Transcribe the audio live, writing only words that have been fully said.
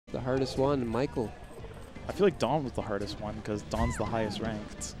The hardest one, Michael. I feel like Dawn was the hardest one because Dawn's the highest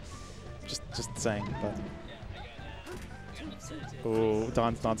ranked. Just saying, but. Oh,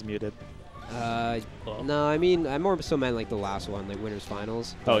 Dawn's muted. No, I mean, I more so meant like the last one, like winners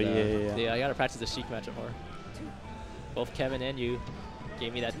finals. Oh, But, yeah. Yeah, I gotta practice the Sheik matchup more. Both Kevin and you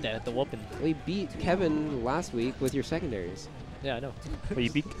gave me the whooping. We beat Kevin last week with your secondaries. Yeah, I know. Well,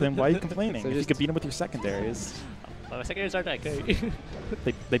 then why are you complaining? So if you just- could beat him with your secondaries. My secondaries aren't that good.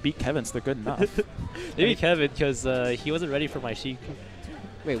 They beat Kevin, so they're good enough. They beat Kevin because he wasn't ready for my Sheik.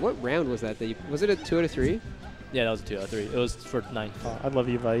 Wait, what round was that? Was it a 2 out of 3? Yeah, that was a 2 out of 3. It was for 9. I love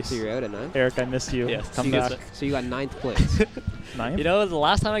you, Vice. So you're out at 9? Eric, I miss you. Yes. Come You back. guys- So you got 9th place. 9th? You know, the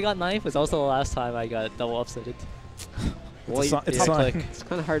last time I got 9th was also the last time I got double upsetted. Well, it's like it's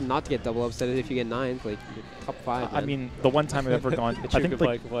kind of hard not to get double upset if you get 9th, like you're top 5. I mean, the one time I've ever gone, I think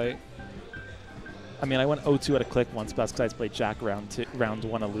like, I mean, I went 0-2 at a click once, but that's because I played Jack round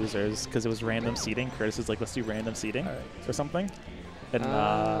 1 of losers because it was random seeding. Curtis was like, let's do random seeding or something. And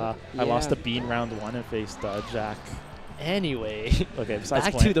I lost to Bean round 1 and faced Jack. Anyway, Okay, besides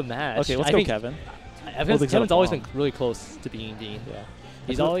back point. to the match. Okay, let's go, Kevin. Kevin's always been really close to being Dean. Yeah.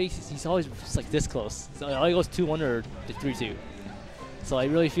 He's always just like this close. So it always goes 2-1 or 3-2. So I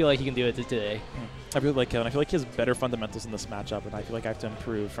really feel like he can do it today. I really like Kevin. I feel like he has better fundamentals in this matchup, and I feel like I have to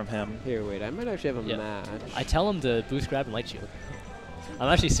improve from him. Here, wait, I might actually have a match. I tell him to boost grab and light shield. I'm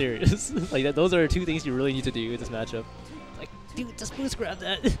actually serious. Like those are 2 things you really need to do in this matchup. Like, dude, just boost grab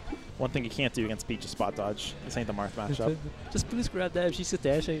that. One thing you can't do against Peach is spot dodge. This ain't the Marth matchup. Just boost grab that if she's just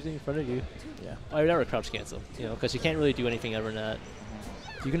dash anything in front of you. Yeah. Or never crouch cancel, you know, because you can't really do anything ever in that.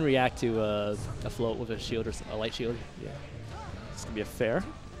 You can react to a float with a shield or a light shield. Yeah. It's gonna be a fair.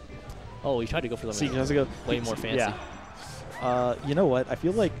 Oh, he tried to go for the So he has to go way more fancy. Yeah. You know what? I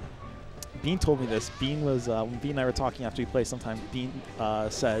feel like Bean told me this. Bean was when Bean and I were talking after we play. Sometimes Bean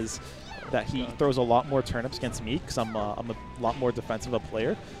says that he throws a lot more turnips against me because I'm a lot more defensive a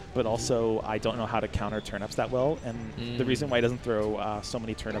player, but also I don't know how to counter turnips that well. And the reason why he doesn't throw so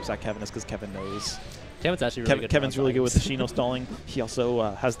many turnips at Kevin is because Kevin knows. Kevin's actually really good. Kevin's really good with the Shino stalling. He also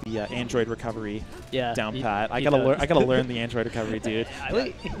has the Android recovery down pat. I gotta learn the Android recovery, dude.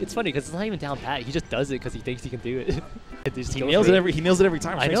 It's funny because it's not even down pat. He just does it because he thinks he can do it. He nails it every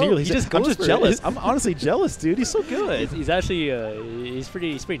time. I know. I'm just jealous. I'm honestly jealous, dude. He's so good. He's actually he's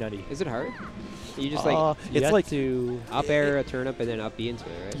pretty nutty. Is it hard? You just like it's like to up air a turnip and then up B into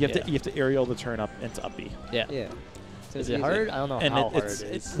it, right? You have to aerial the turn up into up B. Yeah. Yeah. So Is it hard? I don't know how hard it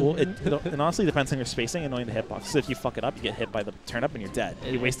is. Well, it honestly depends on your spacing and knowing the hitbox. So if you fuck it up, you get hit by the turn up and you're dead.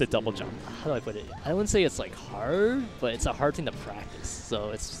 You wasted double jump. How do I put it? I wouldn't say it's like hard, but it's a hard thing to practice. So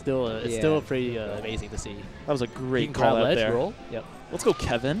it's still pretty amazing to see. That was a great call out there. Roll. Yep. Let's go,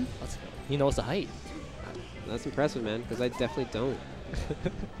 Kevin. Let's go. He knows the height. That's impressive, man, because I definitely don't.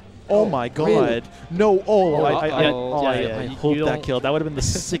 Oh my god. No. I hope that killed. That would have been the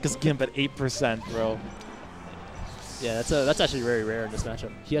sickest gimp at 8%, bro. Yeah, that's actually very rare in this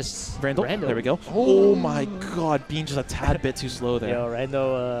matchup. He has Randall. There we go. Oh my god, Bean just a tad bit too slow there. Yo,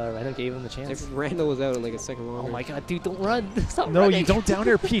 Randall gave him the chance. If Randall was out in like a second longer. Oh my god, dude, don't run. Stop no, running. you don't down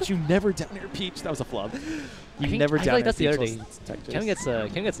air Peach. You never down air Peach. That was a flub. You never down air Peach. I feel like that's the other thing.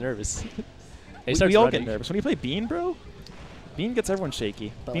 Kevin gets nervous. We all get nervous. When you play Bean, bro, Bean gets everyone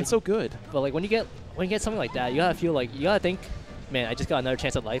shaky. But Bean's so good. But like when you get something like that, you gotta think, man, I just got another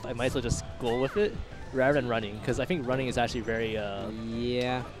chance at life. I might as well just go with it rather than running, because I think running is actually very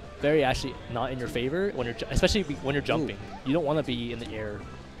very actually not in your favor when especially when you're jumping. Ooh. You don't want to be in the air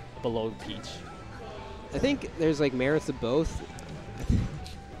below Peach. I think there's like merits to both.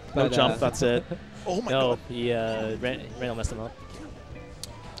 No jump, that's it. Oh my god. No, Randall messed him up.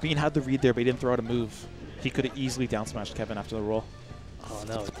 Bean had the read there, but he didn't throw out a move. He could have easily down smashed Kevin after the roll. Oh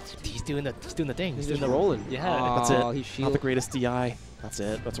no, he's doing the thing. He's doing the rolling. Yeah, that's it. Not the greatest DI. That's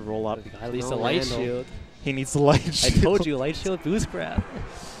it. That's a roll up. At least a light shield. He needs the light shield. I told you, light shield boost grab.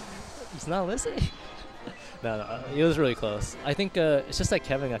 He's not listening. No, it was really close. I think it's just like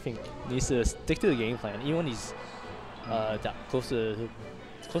Kevin. I think needs to stick to the game plan, even when he's close to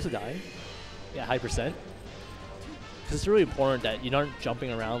dying. Yeah, high percent. Because it's really important that you're not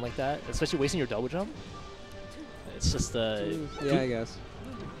jumping around like that, especially wasting your double jump. It's just I guess.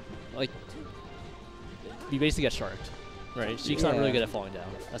 Like you basically get sharked, right? Sheik's not really good at falling down.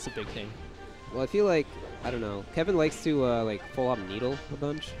 That's a big thing. Well, I feel like I don't know. Kevin likes to like full up needle a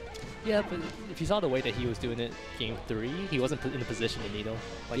bunch. Yeah, but if you saw the way that he was doing it, game 3, he wasn't in the position to needle.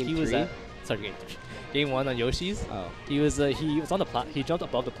 Like game he was at game 3. Game 1 on Yoshi's. Oh. He was on the he jumped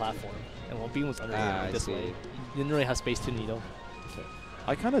above the platform, and while Bean was under this way, he didn't really have space to needle.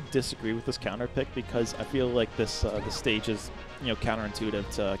 I kind of disagree with this counter pick because I feel like this stage is counterintuitive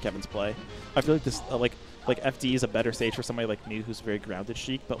to Kevin's play. I feel like this like FD is a better stage for somebody like me who's very grounded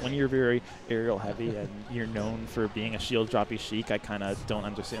Sheik, but when you're very aerial heavy and you're known for being a shield droppy Sheik, I kind of don't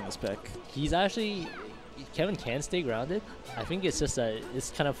understand this pick. He's actually Kevin can stay grounded. I think it's just that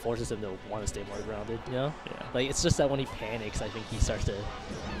it kind of forces him to want to stay more grounded. Yeah. Like it's just that when he panics, I think he starts to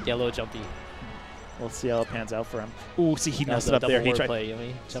get a little jumpy. We'll see how it pans out for him. Ooh, see, he messed it up there. He tried.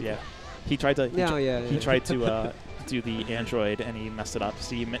 He tried to. He tried to do the android and he messed it up.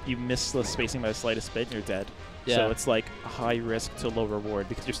 See, you miss the spacing by the slightest bit and you're dead. Yeah. So it's like a high risk to low reward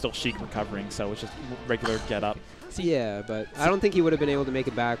because you're still Sheik recovering. So it's just regular get up. Yeah, but I don't think he would have been able to make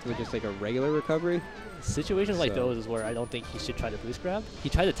it back with just like a regular recovery. Situations like those is where I don't think he should try to boost grab. He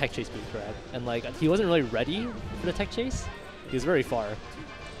tried to tech chase boost grab, and like he wasn't really ready for the tech chase. He was very far.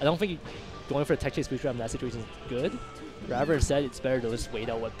 I don't think going for a tech chase boost grab in that situation is good. Rather instead, it's better to just wait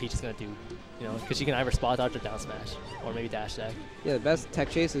out what Peach is gonna do, because she can either spot dodge or down smash, or maybe dash tag. Yeah, the best tech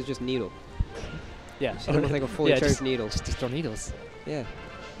chase is just needle. Yeah, she don't like a fully charged needle. Just throw needles. Yeah.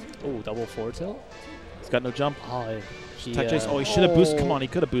 Oh, double forward tilt. He's got no jump. Oh, tech chase. Oh, he should have boost. Come on, he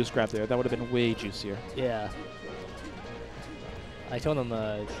could have boost grabbed there. That would have been way juicier. Yeah. I told him.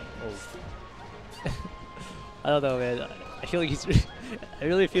 I don't know, man. I feel like he's. I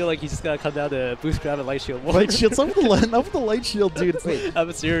really feel like he's just gotta come down to boost grab and light shield more. Light shield, not with the light shield, dude. Wait,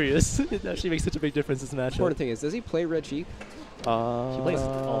 I'm serious. It actually makes such a big difference in this matchup. Important thing is, does he play red Sheik? He plays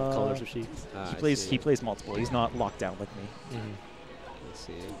all colors of Sheik. He plays multiple. He's not locked down like me. Let's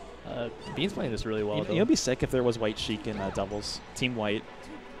see. Bean's playing this really well. It'd be sick if there was white Sheik in doubles. Team white.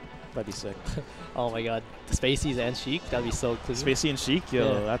 That'd be sick. Oh my god. The Spaceys and Sheik? That'd be so cool. Spacey and Sheik?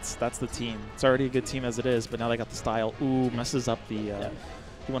 Yo, that's the team. It's already a good team as it is, but now they got the style. Ooh, messes up the...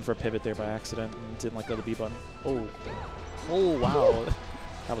 He went for a pivot there by accident and didn't let go of the B button. Oh. Oh, wow.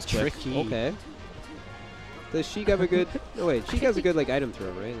 That was tricky. Okay. Does Sheik have a good... No, wait. Sheik has a good item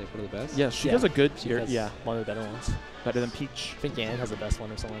throw, right? Like one of the best? Yeah, Sheik has a good... One of the better ones. Better than Peach. I think Gan has the best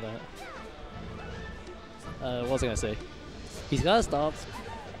one or something like that. What was I going to say? He's got to stop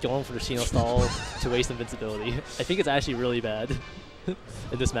going for the Shino stall to waste invincibility. I think it's actually really bad in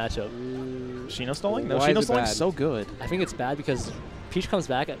this matchup. Shino stalling? No, Shino stalling's so good. I think it's bad because Peach comes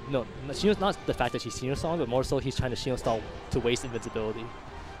back at... No, Shino's not the fact that she's Shino stalling, but more so he's trying to Shino stall to waste invincibility.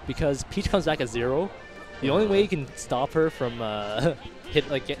 Because Peach comes back at 0. The only way you can stop her from the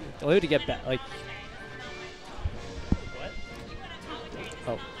only way to get back, like... What?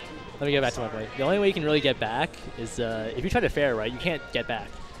 Oh. Let me get back to my point. The only way you can really get back is if you try to fair, right, you can't get back.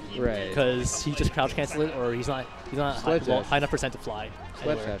 Right. Because he just crouch cancel it, or he's not high enough percent to fly.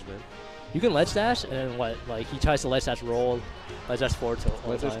 Ledge dash, man. You can ledge dash, and then what? Like he tries to ledge dash roll, ledge dash forward tilt.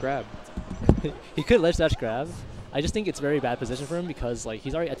 Ledge dash grab. He could ledge dash grab. I just think it's very bad position for him because like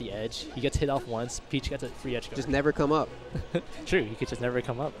he's already at the edge. He gets hit off once. Peach gets a free edge guard. Just never come up. True, he could just never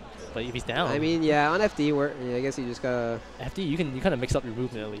come up. But if he's down, I mean, yeah, on FD, I guess you just gotta. FD, you kind of mix up your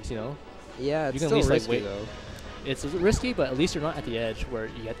movement at least, Yeah, it's you can still at least, risky like, though. It's risky, but at least you're not at the edge where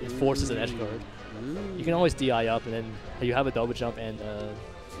it forces an edge guard. You can always DI up, and then you have a double jump, and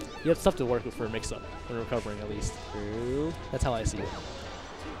you have stuff to work with for a mix-up when recovering at least. True. That's how I see it.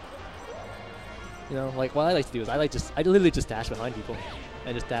 Like what I like to do is I literally just dash behind people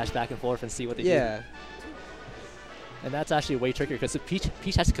and just dash back and forth and see what they do. Yeah. And that's actually way trickier because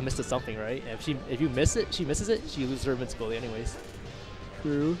Peach has to commit to something, right? And if you miss it, she misses it, she loses her invincibility anyways.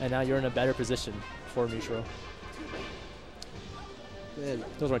 True. And now you're in a better position for neutral. Man.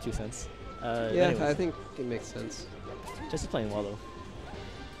 Those are my 2 cents. Yeah, anyways. I think it makes sense. Jesse's playing well though.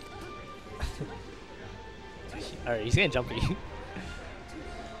 Alright, he's getting jumpy.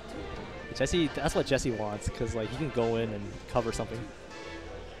 Jesse, that's what Jesse wants, because like he can go in and cover something.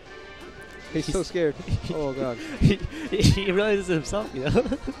 He's so scared. Oh god. He realizes it himself, you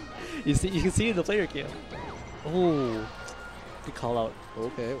can see in the player cam. Oh, good call out.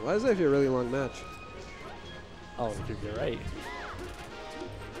 Okay, why is that a really long match? Oh, you're right.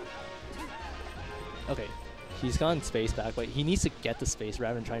 Okay, he's gone space back, but he needs to get the space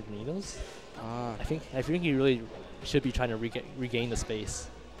rather than trying to needles. I think he really should be trying to regain the space.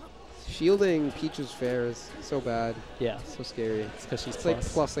 Shielding Peach's fair is so bad. Yeah. So scary. It's because she's like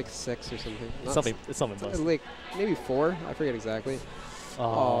plus like 6 or something. It's something plus. Like maybe 4. I forget exactly.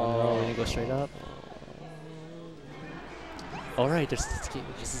 Oh, no, we're gonna go straight up. All right, this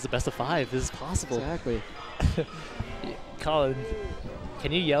is the best of 5. This is possible. Exactly. Colin,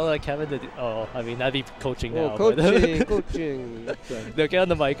 can you yell at Kevin? I mean that'd be coaching now. Coaching, coaching. No, get on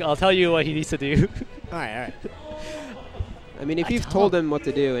the mic. I'll tell you what he needs to do. All right. I mean, if you've told him what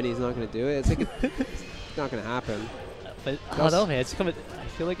to do and he's not going to do it, it's like it's not going to happen. But I don't know, man. It's coming. I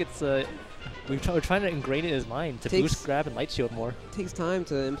feel like it's we're trying to ingrain it in his mind to boost grab and light shield more. It takes time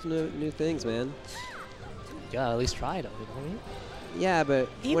to implement new things, man. Yeah, at least try it. You know what I mean? Yeah, but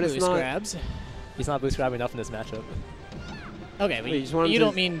He when boost it's not, grabs. He's not boost grabbing enough in this matchup. Okay, but Wait, you just want him you to-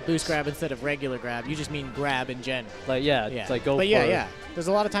 don't mean boost grab instead of regular grab. You just mean grab in general. Like yeah, Yeah. it's like go but for yeah. There's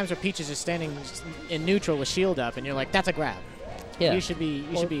a lot of times where Peach is just standing in neutral with shield up, and you're like, that's a grab. Yeah. You should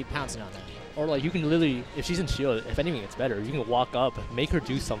be pouncing on that. Or like you can literally, if she's in shield, if anything, it's better. You can walk up, make her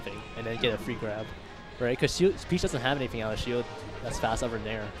do something, and then get a free grab, right? Because Peach doesn't have anything out of shield that's fast over in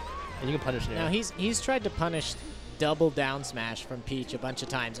there, and you can punish there. Now he's tried to punish double down smash from Peach a bunch of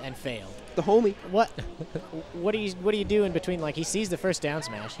times and failed. the homie. What do you do in between? Like, he sees the first down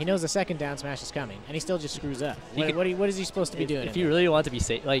smash, he knows the second down smash is coming, and he still just screws up. What is he supposed to be doing? If you really want to be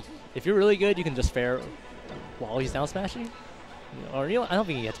safe, like if you're really good, you can just fair while he's down smashing. Or I don't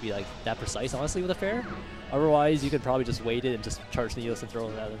think you have to be like that precise, honestly, with a fair. Otherwise, you could probably just wait it and just charge Needles and throw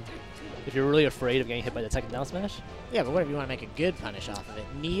it at him. If you're really afraid of getting hit by the second down smash. Yeah, but what if you want to make a good punish off of it?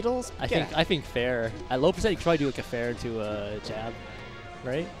 Needles? I think fair. At low percent, you could probably do like a fair to a jab,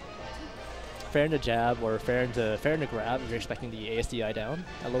 right? Fair into jab or fair into grab if you're expecting the ASDI down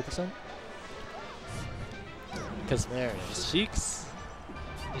at low percent. Because There it is. Sheik's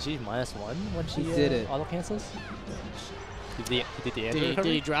is she -1 when she did it. auto cancels? He did the answer. Did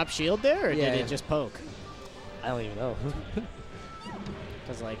he drop shield there, or Yeah. did he just poke? I don't even know.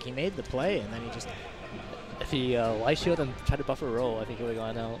 Because, like, he made the play, and then he just... If he light shield and tried to buffer roll, I think he would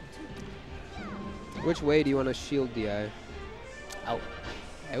have gone out. Which way do you want to shield DI? Out.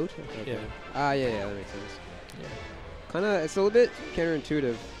 Out? Okay. Yeah. Ah, yeah, that makes sense. Yeah. Kind of, it's a little bit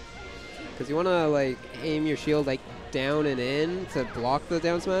counterintuitive. Because you want to, like, aim your shield, like, down and in to block the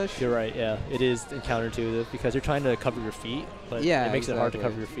down smash. You're right, yeah. It is counterintuitive because you're trying to cover your feet, but Yeah, it makes it hard to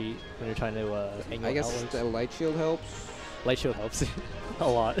exactly. cover your feet when you're trying to angle I guess outwards. the light shield helps. Light shield helps a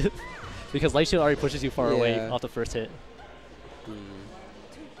lot because light shield already pushes you far away Yeah. off the first hit.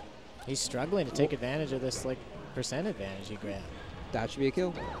 He's struggling to take advantage of this, like, percent advantage he grabbed. That should be a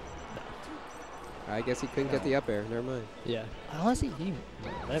kill. I guess he couldn't get the up air. Never mind. Yeah. Honestly, he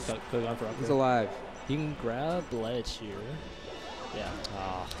might have could have gone for up. He's alive. He can grab ledge here. Yeah.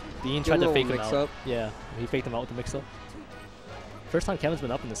 Bean Get a tried to little fake him mix out. up. Yeah, he faked him out with the mix up. First time Kevin's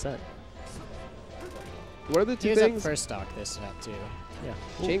been up in the set. What are the He two was up things? first stock this set, too.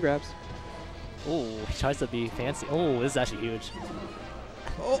 Yeah. Chain grabs. Oh, he tries to be fancy. Oh, this is actually huge.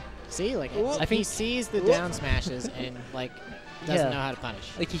 Oh, See, like, Whoop. I think he sees the down smashes and, like, doesn't Yeah. know how to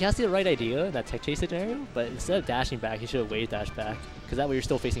punish. Like, he has the right idea in that tech chase scenario, but instead of dashing back, he should have waited dash back, because that way you're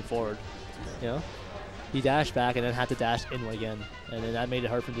still facing forward, you know? He dashed back and then had to dash in again, and then that made it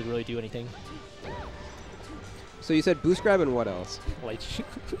hard for him to really do anything. so you said boost grab and what else? Like,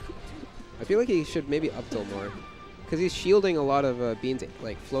 I feel like he should maybe up tilt more. Because he's shielding a lot of Bean's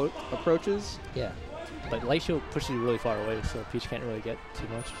like float approaches. yeah. But light shield pushes you really far away, so Peach can't really get too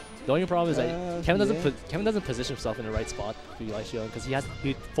much. The only problem is that Kevin doesn't position himself in the right spot to be light shielding, because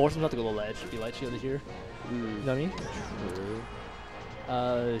he forces himself to go to the ledge to be light shielded here. You know what I mean? True.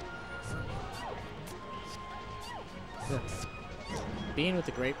 Being with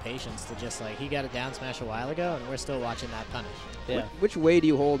the great patience to just, like, he got a down smash a while ago, and we're still watching that punish. Yeah. Which way do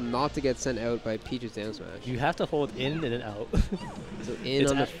you hold not to get sent out by Peach's down smash? You have to hold in and then out. So in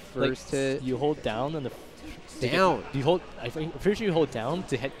on the like, first hit. You hold down on the Down. You hold. I'm pretty sure you hold down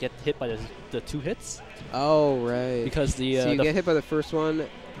to get hit by the 2 hits, Oh, right. because the so you get hit by the first one, the and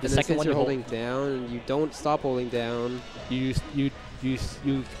then second since one you're you holding down, and you don't stop holding down. you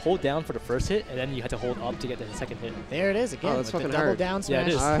hold down for the first hit, and then you have to hold up to get the second hit. There it is again. Oh, that's with the fucking double hard. down Yeah, smash.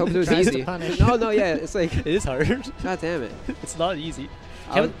 it is. I hope it was Tries to easy. punish. No, yeah, it's like, It is hard. god damn it. It's not easy.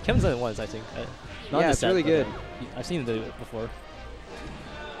 I would- Kevin's done it once, I think. Not in Yeah, the it's set, really but, good. I've seen him do it before.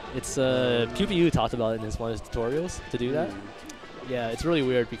 It's QPU talked about it in one of his tutorials to do that. Yeah, it's really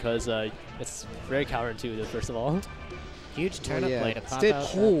weird because it's very counterintuitive. First of all, Huge turnip yeah. play to pop Stitch. out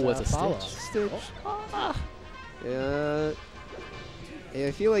Oh, that, it's a follow. Stitch. Yeah.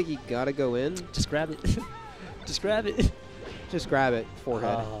 I feel like you gotta go in. just grab it. Just grab it. Just grab it.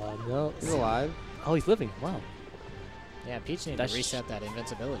 Forehead. Oh no. He's alive. Oh, he's living. Wow. Yeah, Peach needed That's to reset that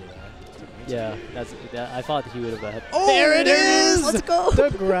invincibility there. Yeah, I thought he would have. Oh, There it is! Let's go! The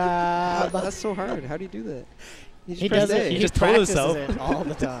grab. That's so hard. How do you do that? You just He press does it. A. He He just told practices himself. it all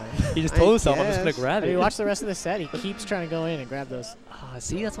the time. He just I told himself, "I'm just gonna guess. grab If you it." watch the rest of the set, he keeps trying to go in and grab those.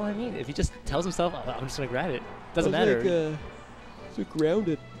 See, that's what I mean. If he just tells himself, "I'm just gonna grab it," doesn't It's matter. like, it's a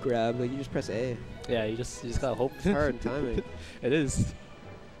grounded grab. Like you just press A. Yeah, you just gotta hope. It's hard timing. It is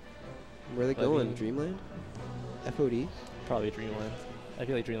Where are they I going? mean- Dreamland? FOD? probably Dreamland. I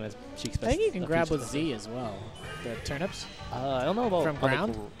feel like Dreamland's cheeks. I think you can grab with Z as well. The turnips. I don't know about From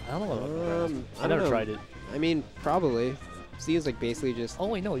ground? I don't know about ground. I I don't never know. tried it. I mean, probably. C is like basically just. Oh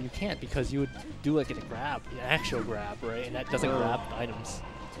wait, no, you can't because you would do like a grab, an actual grab, right? And that doesn't grab items.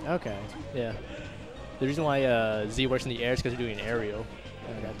 Okay. Yeah. The reason why Z works in the air is because you're doing an aerial,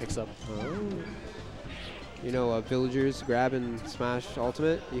 and that picks up. Oh. You know, villagers grab and smash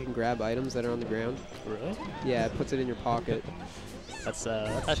ultimate. You can grab items that are on the ground. Really? Yeah, it puts it in your pocket. That's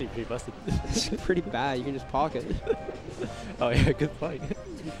actually pretty busted. It's pretty bad. You can just pocket. Oh yeah, good point.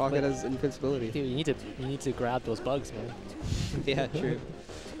 Pocket has invincibility. Dude, you need to grab those bugs, man. Yeah, true.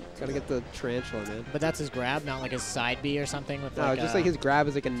 Gotta get the tarantula, man. But that's his grab, not like his side B or something with No, like just like his grab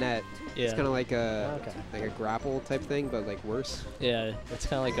is like a net. Yeah. It's kind of like a Okay. like a grapple type thing, but like worse. Yeah, it's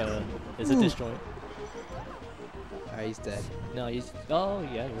kind of like it's a disjoint. Alright, he's dead. No, he's. Oh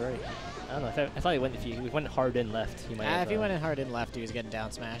yeah, you're right. I don't know. I thought if he went hard in left, he might. If he went in hard in left, he was getting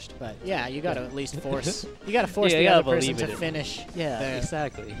down smashed. But yeah, you got to at least force. You got to force Yeah, the you other gotta person believe to in it. finish. Yeah, the,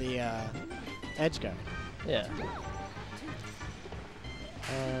 exactly. The edge guard. Yeah.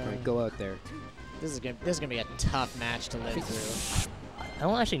 Alright, go out there. This is gonna be a tough match to live through. I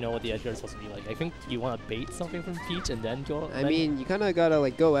don't actually know what the edge guard is supposed to be like. I think you want to bait something from Peach and then go. I mean, you kind of gotta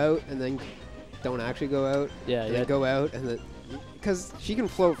like go out and then don't actually go out. Yeah, And yeah. then go out and then because she can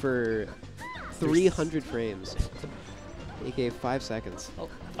float for 300 frames, aka 5 seconds. Oh,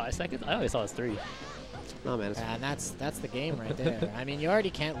 5 seconds? I always thought it was 3. No man, it's And that's the game right there. I mean, you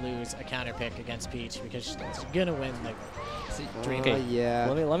already can't lose a counter pick against Peach because she's gonna win like Okay. yeah.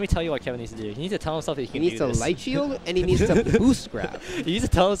 Let me tell you what Kevin needs to do. He needs to tell himself that he He can needs do to this. light shield and he needs to boost grab. He needs to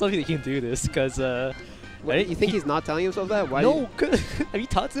tell himself that he can do this because. What, you think he's not telling himself that? Why? No, have you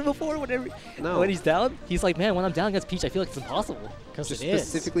talked to him before? Whenever No. when he's down, he's like, man, when I'm down against Peach, I feel like it's impossible. because Just it is.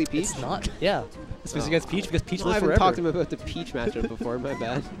 specifically Peach? It's not. Yeah, especially against Peach because Peach No, I lives haven't forever. talked to him about the Peach matchup before. My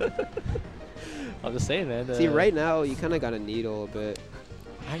bad. I'm just saying, man. See, right now you kind of got a needle a bit.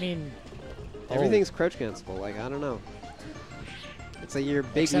 I mean, Everything's crouch cancelable. Like I don't know. It's like your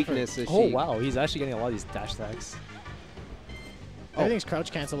big Except for- weakness is Oh she. wow, he's actually getting a lot of these dash attacks. everything's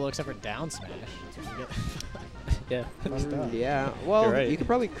crouch cancelable except for down smash. You get Yeah. fucked up. Yeah. Well, You're right. you could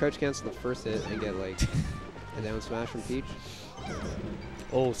probably crouch cancel the first hit and get like a down smash from Peach.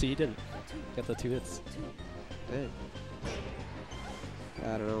 Oh, see, he did it. Got the 2 hits. Dang.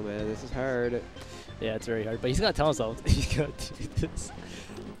 I don't know, man. This is hard. Yeah, it's very hard, but he's gotta tell himself he's gonna do this.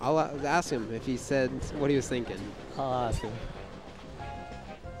 I'll ask him if he said what he was thinking. I'll ask him.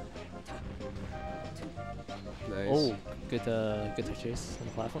 Nice. Oh, good to chase on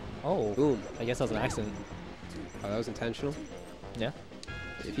the platform. Oh, Boom. I guess that was an accident. Oh, that was intentional. Yeah.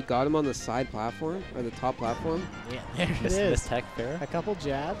 If he got him on the side platform or the top platform, Yeah, there it Miss is. tech fair. A couple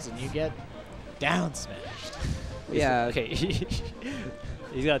jabs and you get down smashed. yeah. Okay.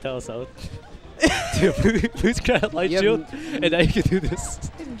 He's gotta tell us out. Dude, please grab light You shield, and now you can do this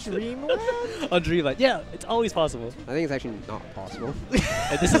Dreamland? on Dreamland. Yeah, it's always possible. I think it's actually not possible.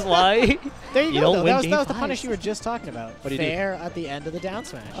 And this is why. There you, You go. don't Though. win That was game the fives. punish you were just talking about. What do you do? Fair at the end of the down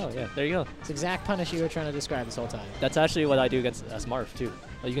smash. Oh yeah, there you go. It's the exact punish you were trying to describe this whole time. That's actually what I do against Marth too.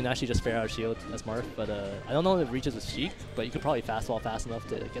 You can actually just fair out shield as Marth, but I don't know if it reaches with Sheik, but you could probably fastball fast enough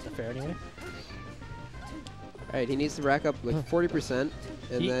to get the fair anyway. Alright, he needs to rack up like 40%,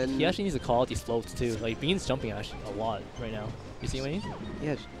 and then He actually needs to call out these floats too. Like Bean's jumping actually a lot right now. You see what I mean?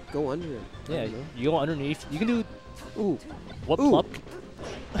 yeah, just go under him. I Yeah, don't know. you go underneath. You can do Ooh. what Ooh. plup?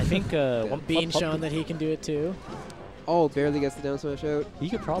 I think one Bean plup- showing that he can do it too. Oh, barely gets the down smash out. He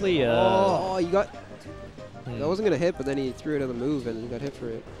could probably. Oh, you got. hmm. That wasn't gonna hit, but then he threw it as a move and he got hit for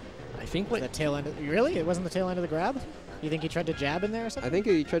it. I think The what. tail end. Really? It wasn't the tail end of the grab? You think he tried to jab in there or I something? think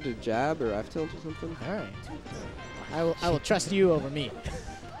he tried to jab or F tilt or something. All right. I will trust you over me.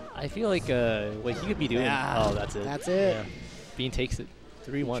 I feel like what he could be doing. Yeah, Oh, that's it. that's it. Yeah. Bean takes it.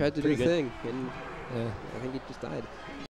 3-1. He tried to do Pretty the good. thing, and Yeah. I think he just died.